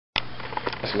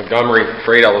This Montgomery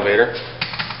freight elevator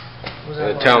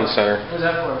in the town center. What's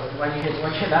that for? Why'd you hit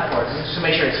that for? Just to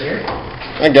make sure it's here?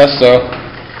 I guess so.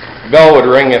 Bell would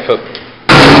ring if it...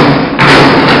 If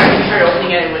you tried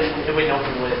opening it, it wouldn't open,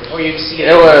 would it? Or you'd see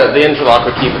it? The interlock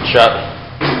would keep it shut.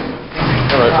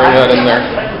 Alright, bring that in there.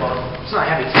 It's not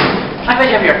heavy. I bet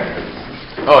heavier.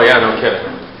 Oh yeah, no kidding.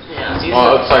 Yeah, it's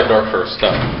outside door first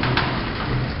step.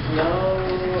 No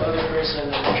other person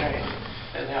on the train.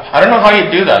 I don't know how you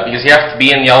do that, because you have to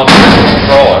be in the elevator to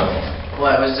control it.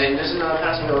 What was it? This is not a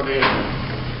passenger elevator.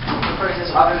 For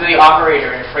instance, other than the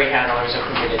operator and freight handlers are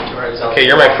permitted to ride this elevator. Okay,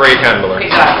 you're my freight handler.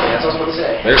 Exactly, that's what I was going to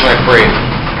say. There's my freight.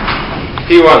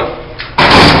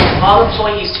 P1. All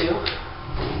employees too.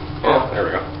 Oh, there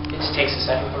we go. It just takes a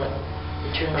second for it.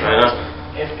 Return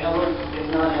Yeah. If not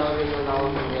elevator will not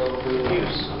be available for your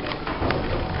use. Okay.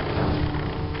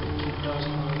 Keep doors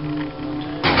closed.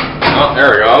 Oh,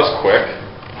 there we go. That was quick.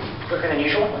 Quicker than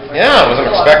usual? Yeah, I wasn't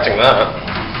expecting that.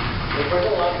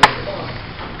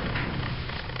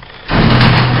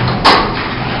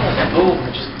 Boom.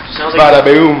 It just sounds like... Bada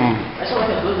boom. That sounds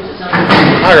like a boom. It sounds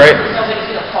like... Alright. It sounds like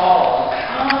it's gonna fall.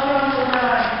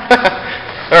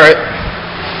 Alright.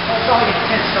 It's not like it's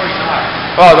 10 stories high.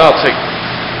 Oh, no, I'll take...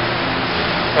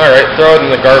 Alright, throw it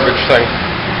in the garbage thing.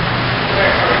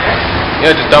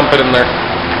 Yeah, just dump it in there.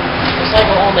 It's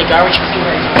like we're only garbage clean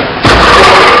right now.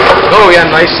 Oh yeah,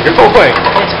 nice going.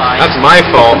 It's fine. That's my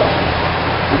fault.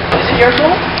 Is it your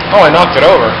fault? Oh, I knocked it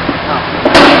over. No.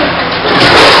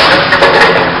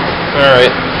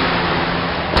 Alright.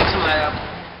 Take some of that out.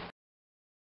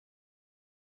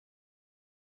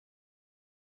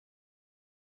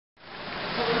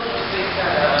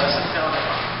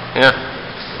 Yeah.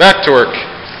 Back to work.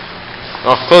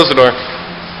 Oh, close the door.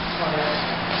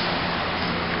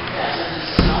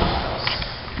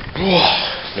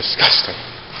 Disgusting.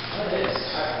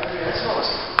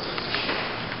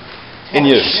 In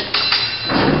use.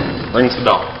 Rings the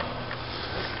bell.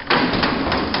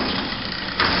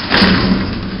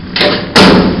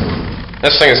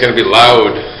 This thing is going to be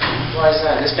loud. Why is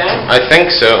that? This bang? I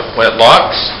think so. When it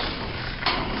locks.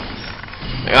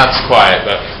 Yeah, that's quiet,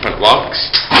 but when it locks.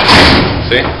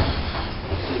 See?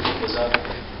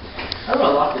 How do I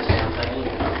lock this damn thing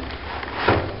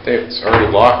anyway? It's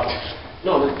already locked.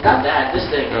 No, not that. This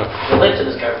thing. Oh. The lid to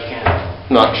this garbage can.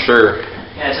 Not sure.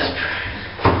 Yeah, it says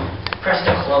press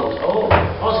to close. Oh,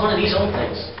 it's one of these old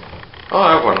things. Oh,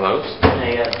 I have one of those. Yeah,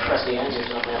 you gotta press the ends or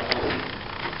something like that.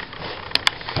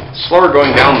 Slower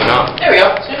going down than up. There we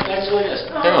go. See, that's what it is.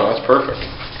 Oh, that's perfect.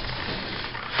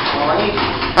 All I need.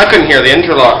 I couldn't hear the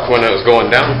interlock when it was going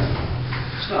down.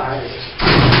 It's not hard.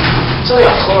 It's only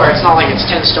a floor. It's not like it's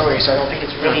 10 stories, so I don't think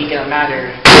it's really gonna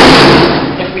matter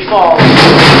if we fall.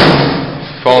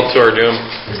 Fall to our doom.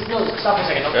 No, stop for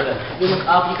a second. Yeah. You look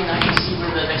up, you can actually see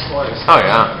where the next floor is. Oh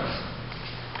yeah.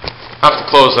 Have to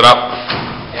close it up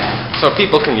Yeah. so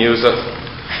people can use it.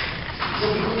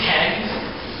 So people can.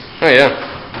 Oh yeah.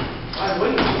 Why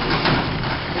wouldn't you?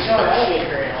 There's no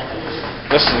elevator here.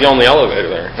 This is the only elevator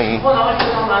there. And Well, no, I put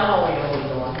it on that elevator.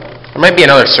 The one. there might be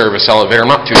another service elevator. I'm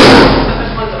not too sure.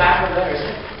 This one's the back of there, isn't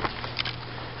it?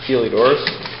 Feely doors.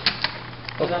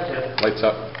 What's that do? Lights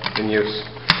up. In use.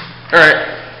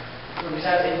 Alright.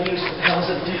 Besides in use, what the hell does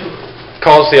it do?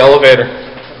 Calls the elevator.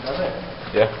 Does it?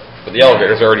 Yeah. But the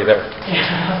elevator's already there.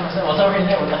 Yeah, what's already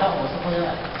there? What the hell? What's the point of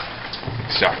that?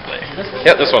 Exactly. This one?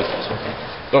 Yeah, this one.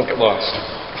 Don't get lost.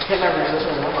 Can't remember if this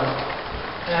one's the one.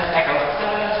 Echo.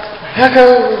 Echo!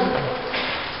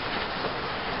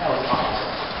 That was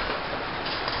awesome.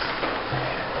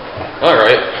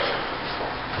 Alright.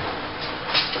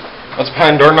 That's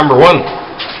behind door number 1.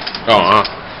 Oh,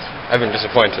 I've been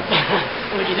disappointed.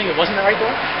 What do you think? It wasn't the right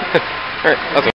door? Alright, that's